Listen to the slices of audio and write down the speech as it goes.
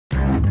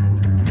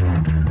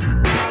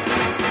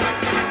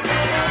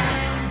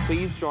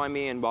join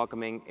me in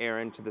welcoming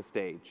Aaron to the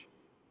stage.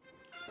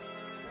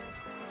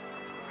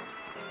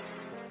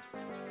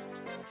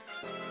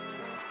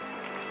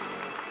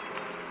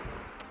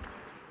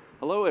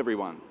 Hello,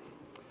 everyone.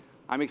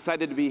 I'm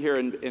excited to be here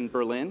in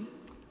Berlin,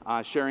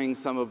 sharing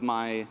some of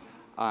my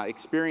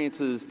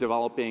experiences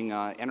developing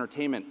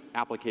entertainment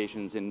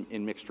applications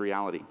in mixed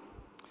reality.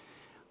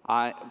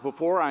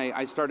 Before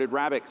I started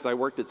Rabbx, I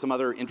worked at some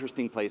other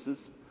interesting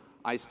places.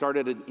 I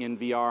started in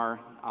VR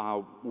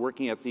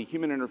working at the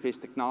Human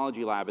Interface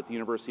Technology Lab at the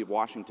University of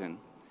Washington.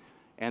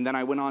 And then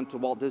I went on to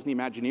Walt Disney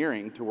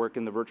Imagineering to work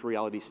in the virtual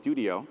reality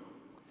studio.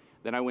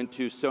 Then I went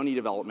to Sony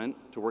Development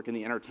to work in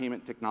the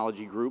Entertainment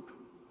Technology Group.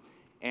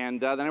 And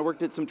then I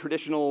worked at some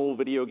traditional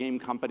video game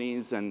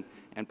companies and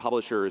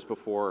publishers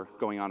before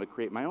going on to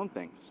create my own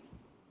things.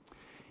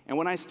 And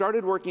when I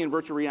started working in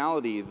virtual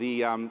reality,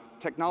 the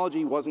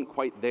technology wasn't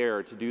quite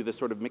there to do the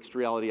sort of mixed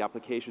reality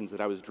applications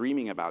that I was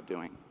dreaming about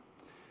doing.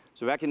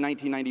 So back in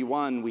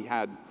 1991, we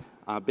had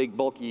big,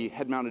 bulky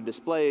head-mounted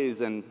displays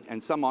and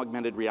some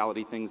augmented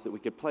reality things that we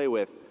could play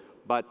with,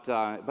 but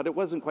it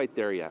wasn't quite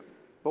there yet.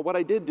 But what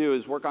I did do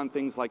is work on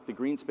things like the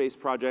Green Space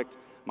Project.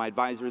 My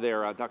advisor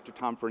there, Dr.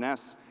 Tom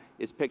Furness,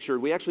 is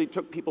pictured. We actually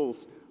took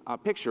people's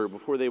picture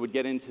before they would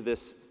get into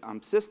this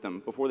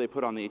system, before they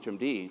put on the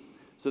HMD,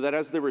 so that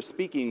as they were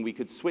speaking, we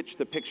could switch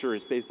the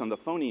pictures based on the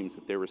phonemes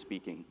that they were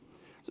speaking.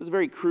 So it's a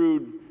very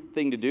crude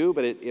thing to do,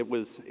 but it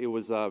was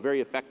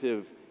very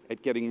effective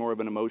at getting more of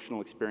an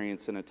emotional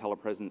experience in a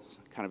telepresence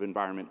kind of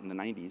environment in the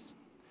 90s.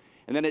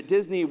 And then at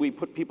Disney, we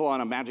put people on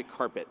a magic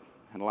carpet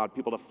and allowed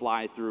people to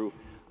fly through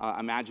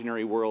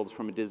imaginary worlds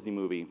from a Disney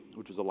movie,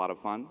 which was a lot of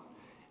fun.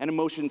 And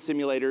emotion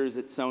simulators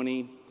at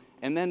Sony.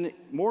 And then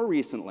more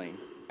recently,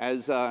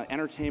 as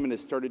entertainment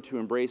has started to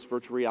embrace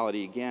virtual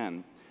reality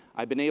again,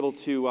 I've been able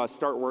to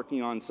start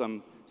working on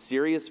some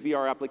serious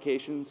VR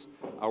applications,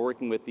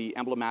 working with the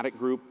Emblematic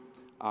group.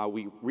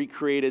 We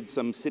recreated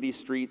some city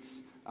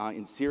streets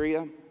in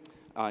Syria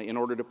in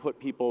order to put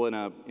people in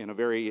a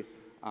very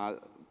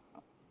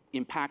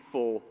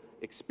impactful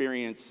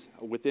experience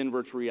within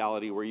virtual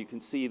reality where you can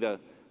see the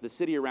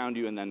city around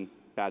you and then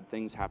bad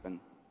things happen.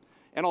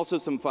 And also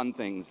some fun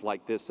things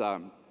like this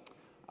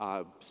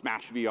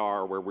Smash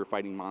VR where we're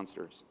fighting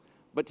monsters.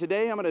 But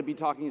today I'm going to be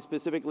talking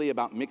specifically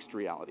about mixed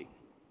reality.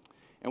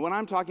 And when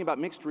I'm talking about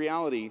mixed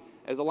reality,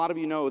 as a lot of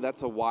you know,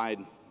 that's a wide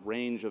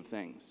range of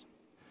things.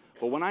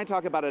 But when I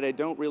talk about it, I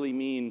don't really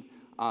mean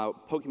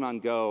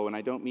Pokemon Go, and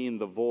I don't mean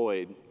the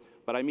void,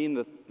 but I mean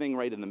the thing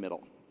right in the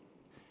middle.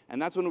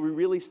 And that's when we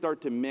really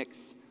start to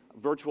mix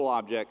virtual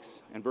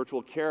objects and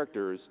virtual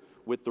characters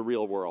with the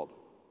real world.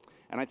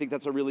 And I think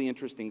that's a really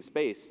interesting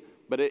space,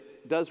 but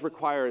it does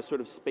require a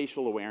sort of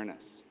spatial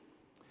awareness.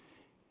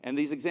 And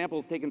these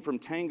examples taken from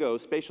Tango,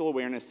 spatial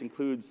awareness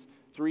includes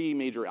three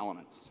major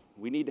elements.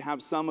 We need to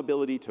have some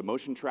ability to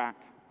motion track,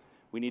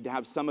 we need to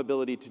have some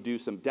ability to do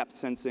some depth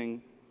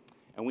sensing,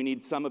 and we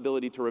need some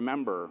ability to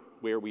remember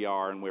where we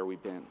are and where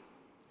we've been.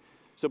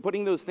 So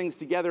putting those things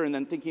together and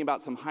then thinking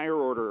about some higher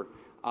order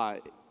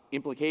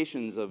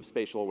implications of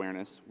spatial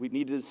awareness, we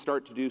need to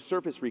start to do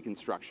surface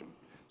reconstruction.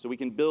 So we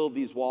can build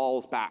these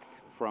walls back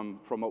from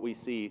what we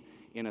see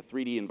in a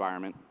 3D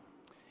environment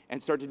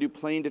and start to do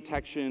plane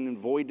detection and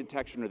void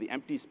detection or the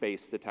empty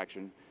space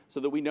detection so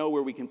that we know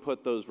where we can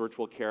put those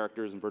virtual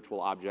characters and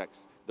virtual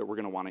objects that we're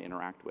going to want to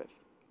interact with.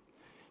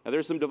 Now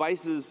there's some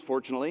devices,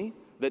 fortunately,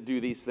 that do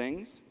these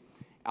things.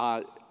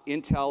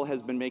 Intel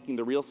has been making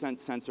the RealSense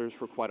sensors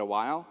for quite a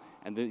while,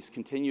 and these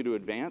continue to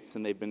advance,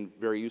 and they've been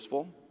very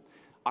useful.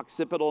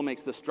 Occipital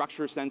makes the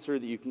structure sensor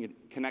that you can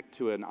connect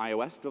to an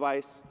iOS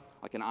device,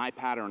 like an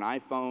iPad or an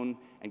iPhone,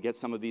 and get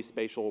some of these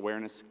spatial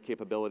awareness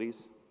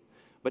capabilities.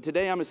 But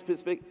today I'm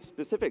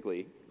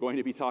specifically going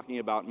to be talking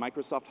about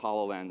Microsoft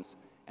HoloLens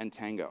and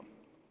Tango.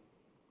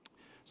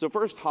 So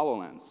first,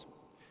 HoloLens.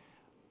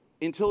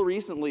 Until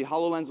recently,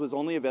 HoloLens was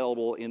only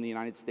available in the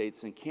United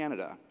States and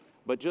Canada.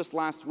 But just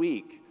last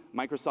week,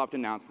 Microsoft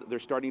announced that they're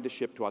starting to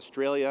ship to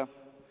Australia,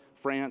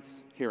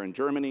 France, here in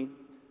Germany,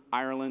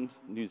 Ireland,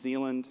 New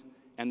Zealand,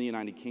 and the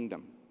United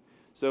Kingdom.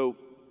 So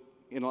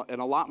in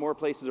a lot more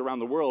places around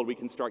the world, we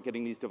can start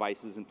getting these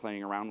devices and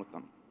playing around with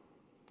them.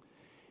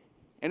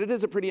 And it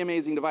is a pretty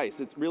amazing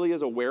device. It really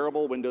is a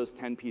wearable Windows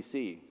 10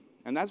 PC.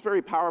 And that's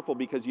very powerful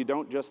because you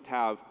don't just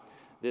have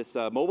this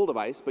mobile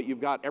device, but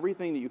you've got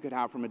everything that you could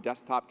have from a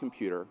desktop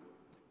computer,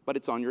 but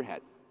it's on your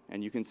head.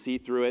 And you can see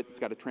through it. It's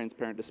got a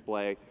transparent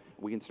display.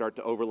 We can start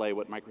to overlay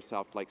what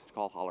Microsoft likes to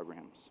call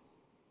holograms.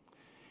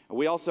 And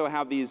we also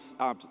have these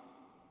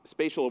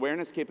spatial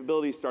awareness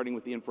capabilities, starting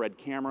with the infrared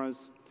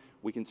cameras.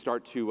 We can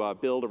start to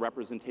build a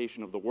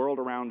representation of the world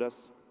around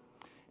us,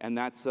 and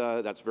that's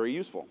very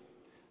useful.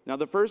 Now,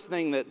 the first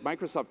thing that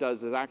Microsoft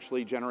does is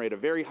actually generate a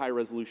very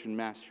high-resolution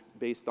mesh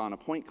based on a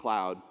point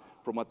cloud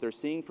from what they're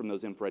seeing from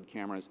those infrared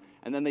cameras,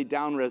 and then they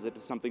down-res it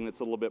to something that's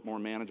a little bit more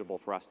manageable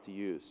for us to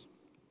use.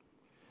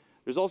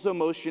 There's also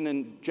motion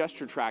and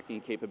gesture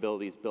tracking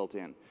capabilities built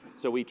in.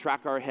 So we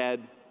track our head,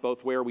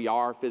 both where we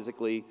are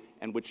physically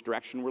and which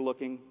direction we're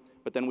looking,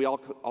 but then we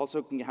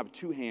also can have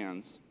two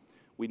hands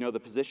We know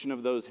the position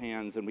of those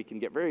hands, and we can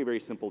get very,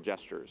 very simple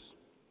gestures.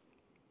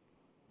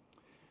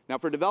 Now,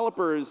 for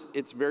developers,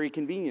 it's very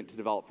convenient to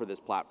develop for this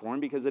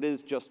platform because it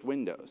is just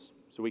Windows.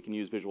 So we can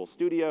use Visual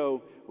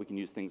Studio, we can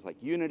use things like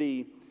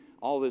Unity,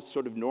 all those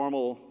sort of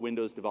normal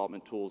Windows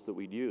development tools that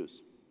we'd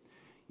use.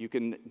 You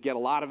can get a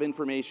lot of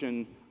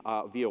information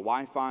via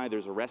Wi-Fi.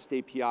 There's a REST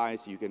API,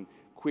 so you can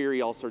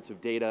query all sorts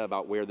of data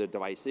about where the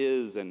device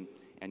is and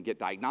get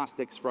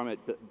diagnostics from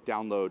it,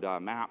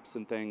 download maps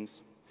and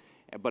things.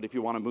 But if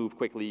you want to move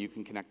quickly, you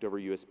can connect over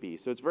USB.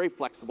 So it's a very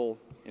flexible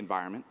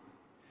environment.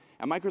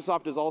 And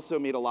Microsoft has also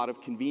made a lot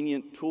of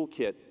convenient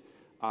toolkit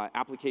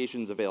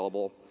applications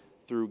available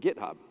through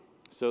GitHub.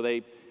 So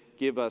they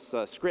give us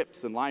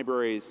scripts and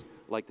libraries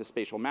like the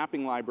Spatial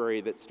Mapping library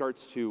that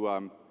starts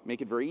to make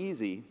it very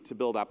easy to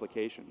build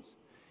applications.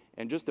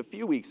 And just a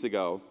few weeks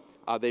ago,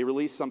 they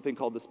released something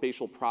called the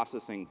Spatial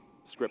Processing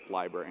Script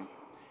Library.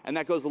 And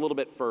that goes a little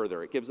bit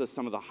further. It gives us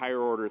some of the higher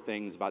order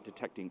things about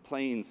detecting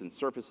planes and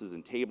surfaces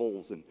and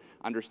tables and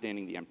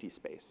understanding the empty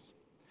space.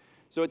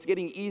 So it's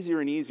getting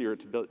easier and easier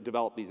to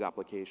develop these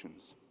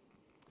applications.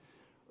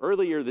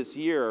 Earlier this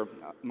year,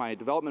 my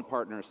development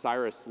partner,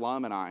 Cyrus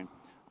Slum, and I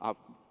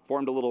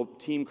formed a little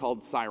team called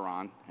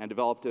Cyron and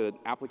developed an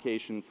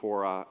application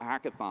for a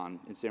hackathon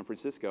in San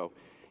Francisco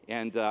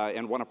and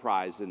won a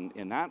prize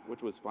in that,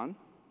 which was fun.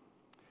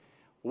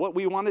 What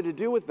we wanted to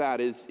do with that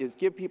is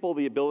give people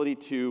the ability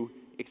to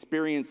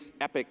experience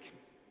epic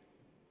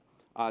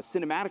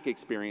cinematic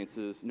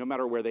experiences no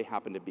matter where they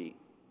happen to be.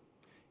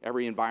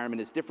 Every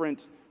environment is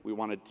different. We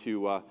wanted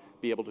to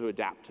be able to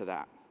adapt to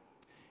that.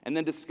 And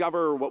then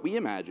discover what we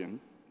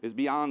imagine is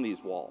beyond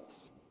these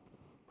walls,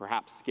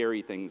 perhaps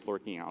scary things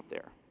lurking out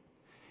there.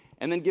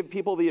 And then give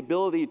people the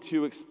ability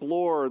to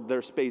explore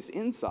their space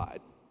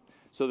inside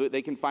so that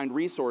they can find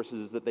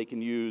resources that they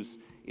can use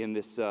in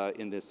this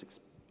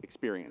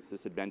experience,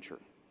 this adventure.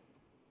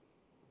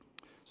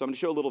 So I'm going to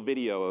show a little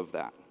video of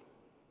that.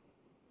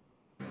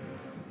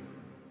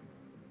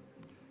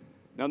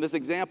 Now in this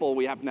example,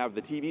 we happen to have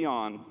the TV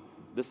on.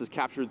 This is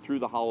captured through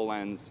the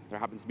HoloLens. There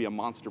happens to be a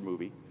monster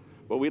movie.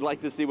 But we'd like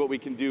to see what we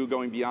can do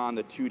going beyond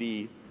the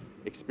 2D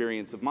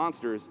experience of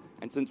monsters.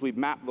 And since we've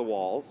mapped the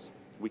walls,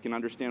 we can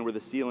understand where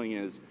the ceiling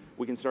is.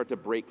 We can start to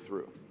break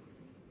through.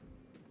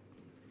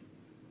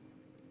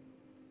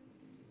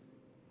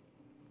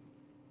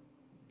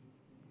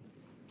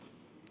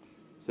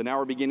 So now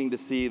we're beginning to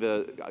see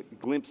the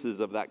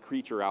glimpses of that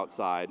creature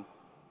outside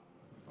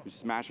who's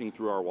smashing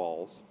through our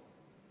walls.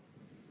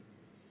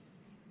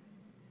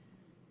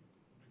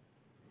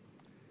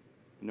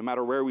 No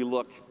matter where we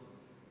look,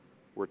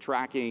 we're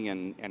tracking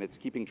and it's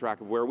keeping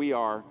track of where we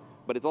are,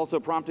 but it's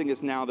also prompting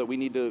us now that we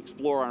need to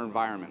explore our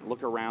environment,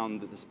 look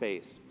around the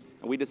space.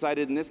 And we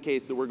decided in this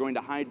case that we're going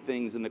to hide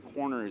things in the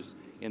corners,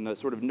 in the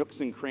sort of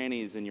nooks and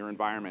crannies in your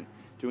environment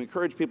to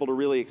encourage people to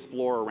really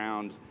explore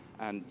around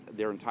and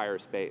their entire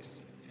space.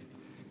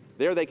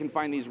 There they can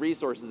find these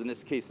resources. In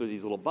this case, they're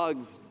these little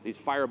bugs. These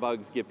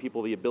firebugs give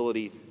people the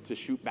ability to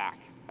shoot back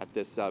at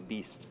this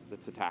beast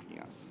that's attacking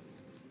us.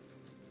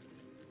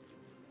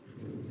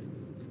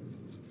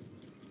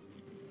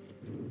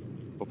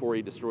 Before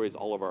he destroys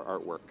all of our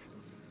artwork.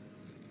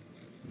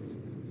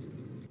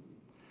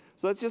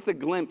 So that's just a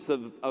glimpse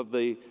of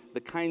the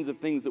kinds of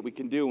things that we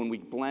can do when we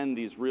blend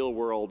these real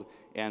world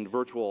and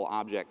virtual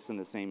objects in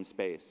the same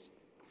space.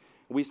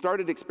 We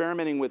started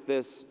experimenting with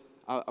this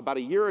about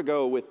a year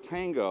ago with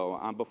Tango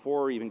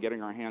before even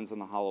getting our hands on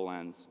the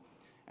HoloLens.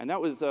 And that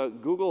was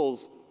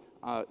Google's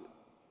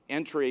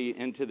entry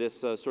into this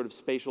sort of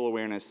spatial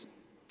awareness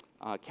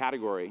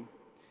category.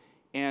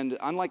 And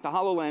unlike the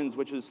HoloLens,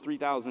 which is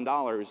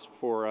 $3,000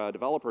 for a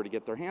developer to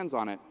get their hands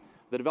on it,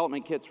 the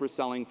development kits were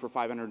selling for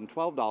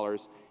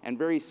 $512, and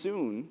very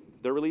soon,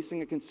 they're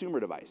releasing a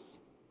consumer device.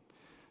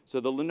 So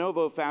the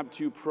Lenovo Fab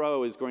 2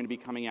 Pro is going to be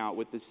coming out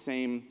with the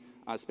same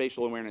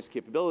spatial awareness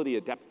capability,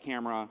 a depth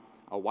camera,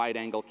 a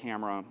wide-angle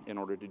camera in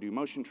order to do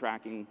motion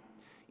tracking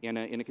in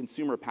a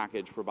consumer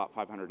package for about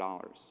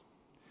 $500.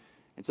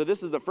 And so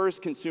this is the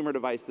first consumer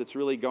device that's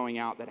really going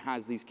out that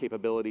has these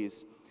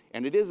capabilities,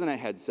 and it isn't a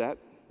headset.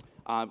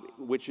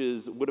 Which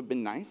would have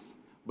been nice,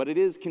 but it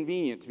is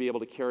convenient to be able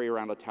to carry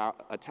around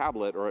a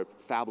tablet, or a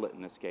phablet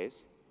in this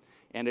case,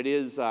 and it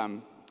is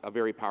a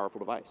very powerful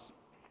device.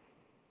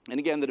 And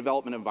again, the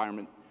development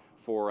environment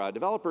for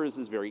developers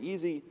is very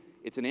easy.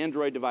 It's an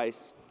Android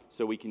device,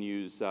 so we can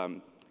use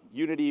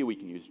Unity, we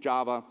can use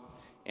Java,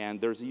 and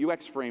there's a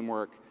UX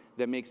framework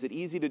that makes it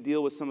easy to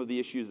deal with some of the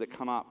issues that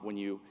come up when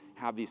you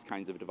have these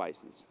kinds of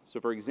devices. So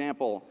for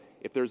example,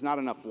 if there's not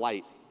enough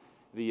light,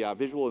 the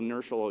visual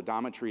inertial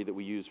odometry that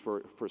we use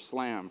for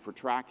SLAM, for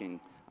tracking,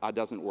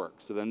 doesn't work.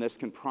 So then this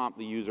can prompt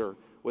the user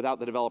without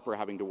the developer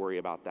having to worry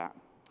about that.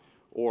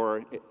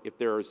 Or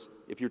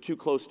if you're too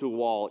close to a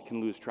wall, it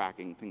can lose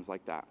tracking, things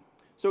like that.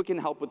 So it can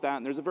help with that.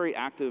 And there's a very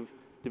active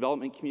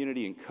development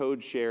community and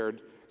code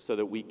shared so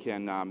that we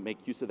can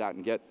make use of that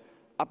and get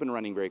up and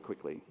running very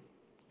quickly.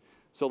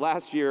 So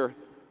last year,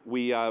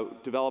 we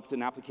developed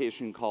an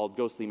application called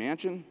Ghostly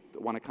Mansion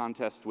that won a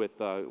contest with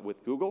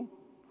Google.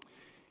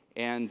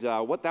 And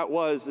what that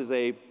was is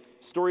a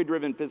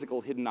story-driven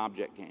physical hidden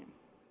object game.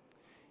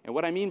 And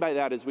what I mean by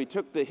that is we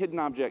took the hidden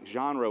object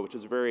genre, which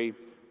is a very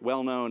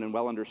well-known and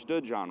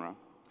well-understood genre,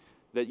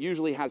 that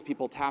usually has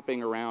people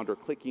tapping around or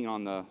clicking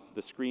on the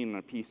screen on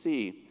a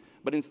PC,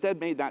 but instead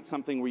made that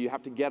something where you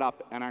have to get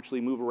up and actually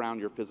move around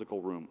your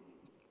physical room.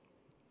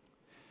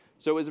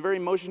 So it was a very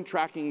motion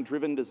tracking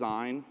driven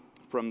design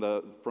from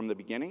the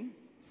beginning,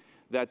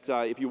 that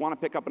if you want to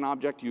pick up an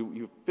object,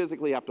 you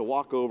physically have to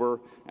walk over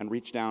and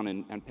reach down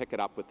and pick it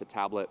up with the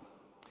tablet.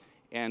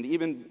 And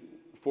even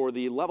for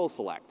the level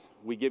select,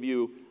 we give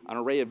you an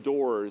array of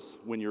doors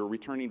when you're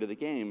returning to the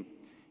game,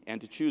 and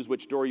to choose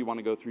which door you want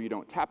to go through, you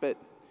don't tap it,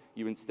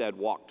 you instead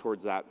walk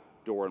towards that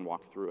door and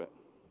walk through it.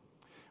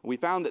 And we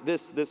found that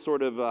this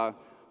sort of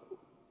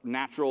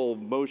natural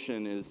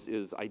motion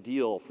is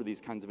ideal for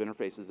these kinds of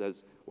interfaces,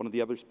 as one of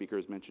the other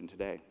speakers mentioned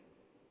today.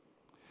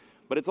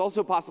 But it's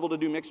also possible to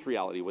do mixed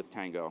reality with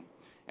Tango.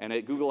 And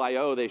at Google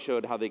I/O, they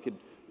showed how they could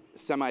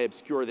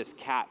semi-obscure this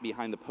cat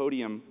behind the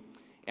podium.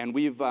 And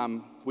we've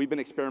been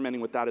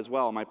experimenting with that as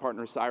well. My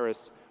partner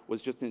Cyrus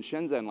was just in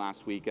Shenzhen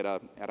last week at a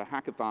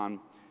hackathon,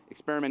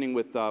 experimenting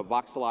with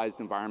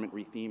voxelized environment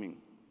retheming.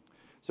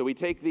 So we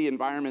take the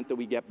environment that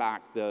we get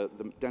back, the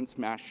dense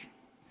mesh,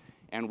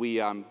 and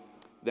we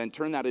then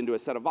turn that into a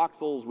set of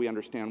voxels. We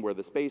understand where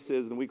the space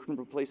is, and we can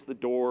replace the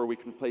door, we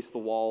can replace the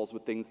walls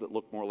with things that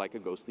look more like a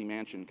ghostly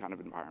mansion kind of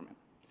environment.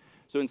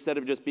 So instead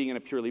of just being in a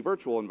purely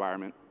virtual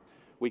environment,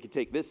 we could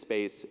take this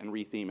space and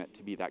retheme it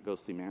to be that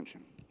ghostly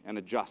mansion and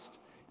adjust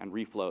and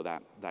reflow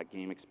that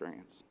game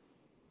experience.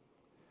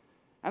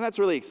 And that's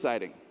really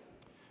exciting.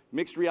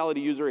 Mixed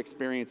reality user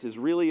experience is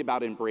really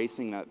about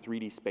embracing that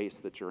 3D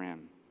space that you're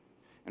in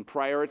and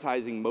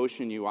prioritizing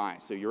motion UI.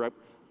 So you're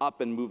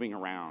up and moving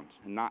around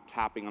and not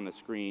tapping on the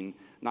screen,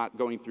 not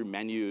going through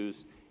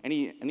menus.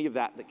 Any of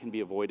that can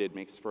be avoided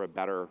makes for a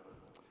better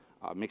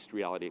mixed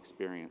reality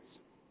experience.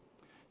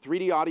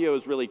 3D audio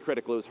is really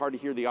critical. It was hard to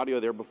hear the audio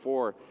there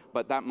before,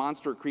 but that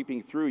monster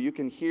creeping through, you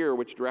can hear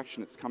which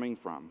direction it's coming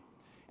from.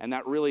 And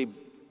that really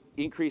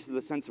increases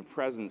the sense of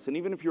presence. And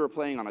even if you were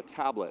playing on a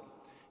tablet,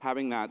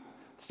 having that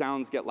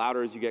sounds get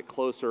louder as you get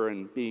closer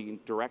and being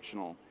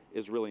directional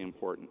is really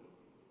important.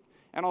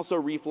 And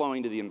also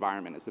reflowing to the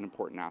environment is an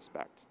important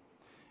aspect.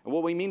 And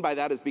what we mean by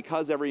that is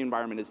because every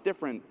environment is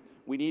different,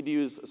 we need to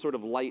use sort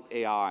of light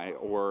AI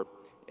or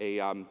a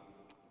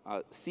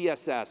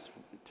CSS,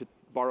 to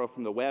borrow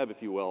from the web,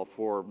 if you will,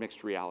 for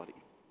mixed reality.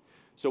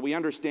 So we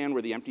understand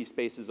where the empty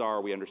spaces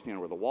are, we understand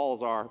where the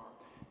walls are,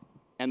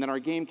 and then our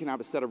game can have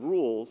a set of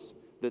rules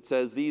that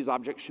says these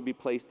objects should be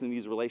placed in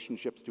these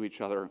relationships to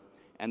each other,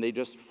 and they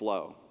just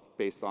flow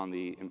based on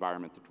the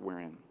environment that we're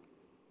in.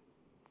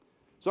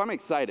 So I'm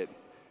excited,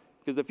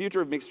 because the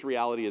future of mixed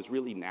reality is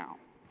really now.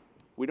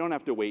 We don't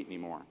have to wait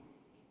anymore.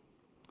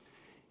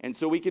 And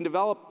so we can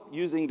develop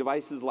using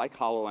devices like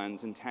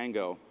HoloLens and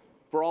Tango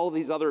for all of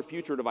these other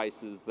future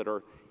devices that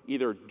are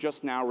either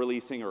just now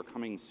releasing or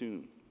coming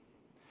soon.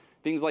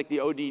 Things like the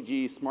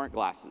ODG smart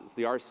glasses,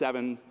 the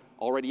R7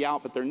 already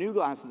out, but their new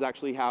glasses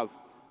actually have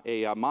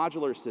a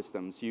modular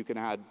system, so you can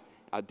add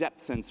a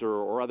depth sensor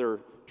or other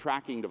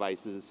tracking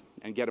devices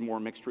and get a more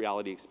mixed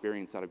reality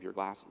experience out of your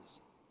glasses.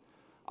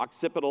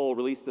 Occipital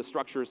released the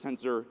structure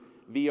sensor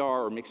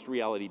VR or mixed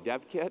reality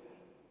dev kit,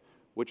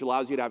 which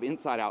allows you to have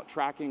inside-out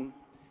tracking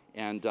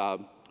and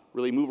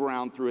really move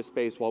around through a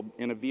space while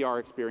in a VR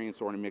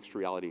experience or in a mixed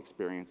reality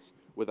experience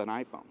with an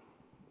iPhone.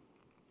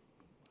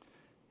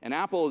 And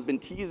Apple has been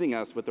teasing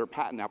us with their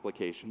patent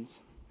applications,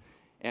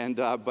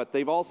 but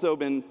they've also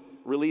been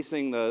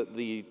releasing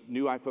the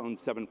new iPhone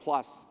 7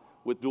 Plus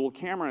with dual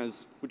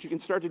cameras, which you can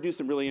start to do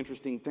some really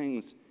interesting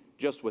things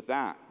just with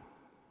that.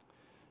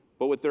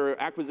 But with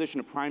their acquisition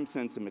of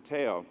PrimeSense and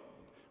Mateo,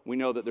 we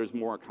know that there's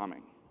more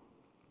coming.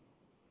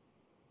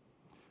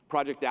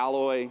 Project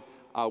Alloy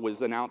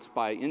was announced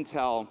by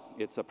Intel.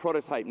 It's a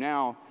prototype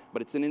now,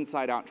 but it's an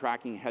inside-out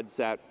tracking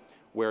headset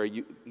where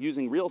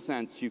using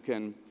RealSense, you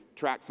can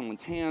track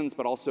someone's hands,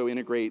 but also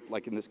integrate,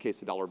 like in this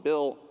case, a dollar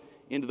bill,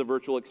 into the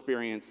virtual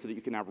experience so that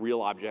you can have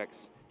real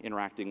objects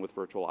interacting with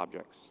virtual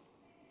objects.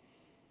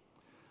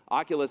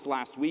 Oculus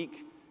last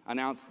week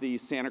announced the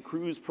Santa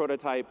Cruz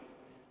prototype.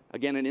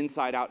 Again, an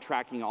inside-out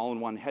tracking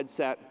all-in-one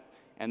headset,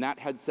 and that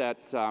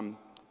headset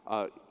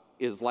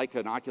is like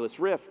an Oculus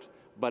Rift,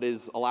 but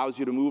allows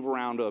you to move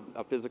around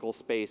a physical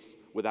space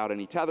without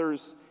any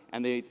tethers,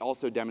 and they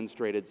also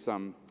demonstrated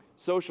some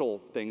social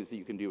things that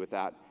you can do with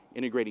that,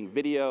 integrating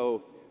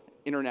video,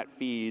 internet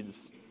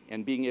feeds,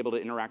 and being able to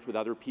interact with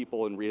other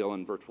people in real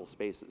and virtual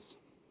spaces.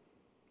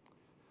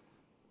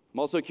 I'm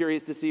also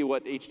curious to see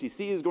what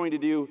HTC is going to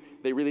do.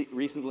 They really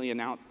recently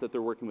announced that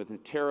they're working with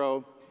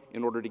Nitero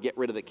in order to get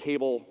rid of the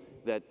cable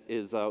that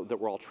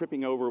we're all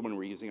tripping over when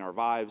we're using our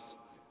Vives.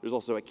 There's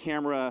also a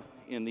camera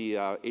in the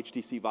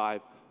HTC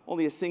Vive,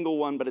 only a single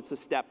one, but it's a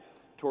step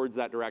towards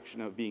that direction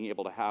of being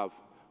able to have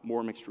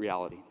more mixed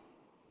reality.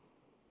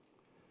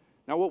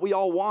 Now, what we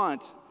all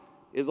want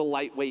is a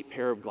lightweight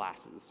pair of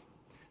glasses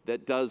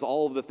that does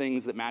all of the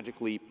things that Magic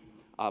Leap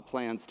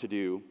plans to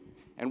do,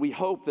 and we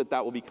hope that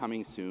that will be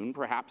coming soon,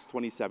 perhaps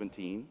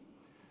 2017.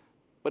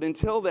 But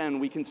until then,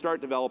 we can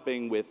start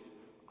developing with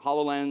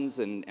HoloLens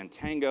and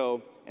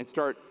Tango and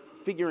start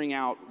figuring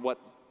out what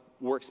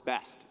works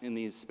best in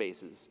these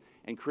spaces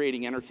and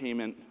creating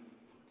entertainment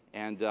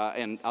and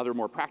other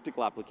more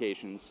practical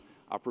applications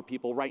for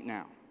people right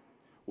now,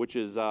 which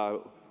is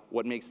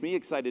what makes me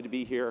excited to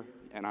be here,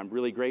 and I'm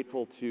really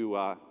grateful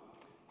to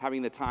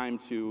having the time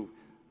to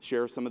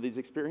share some of these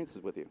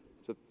experiences with you.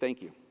 So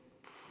thank you.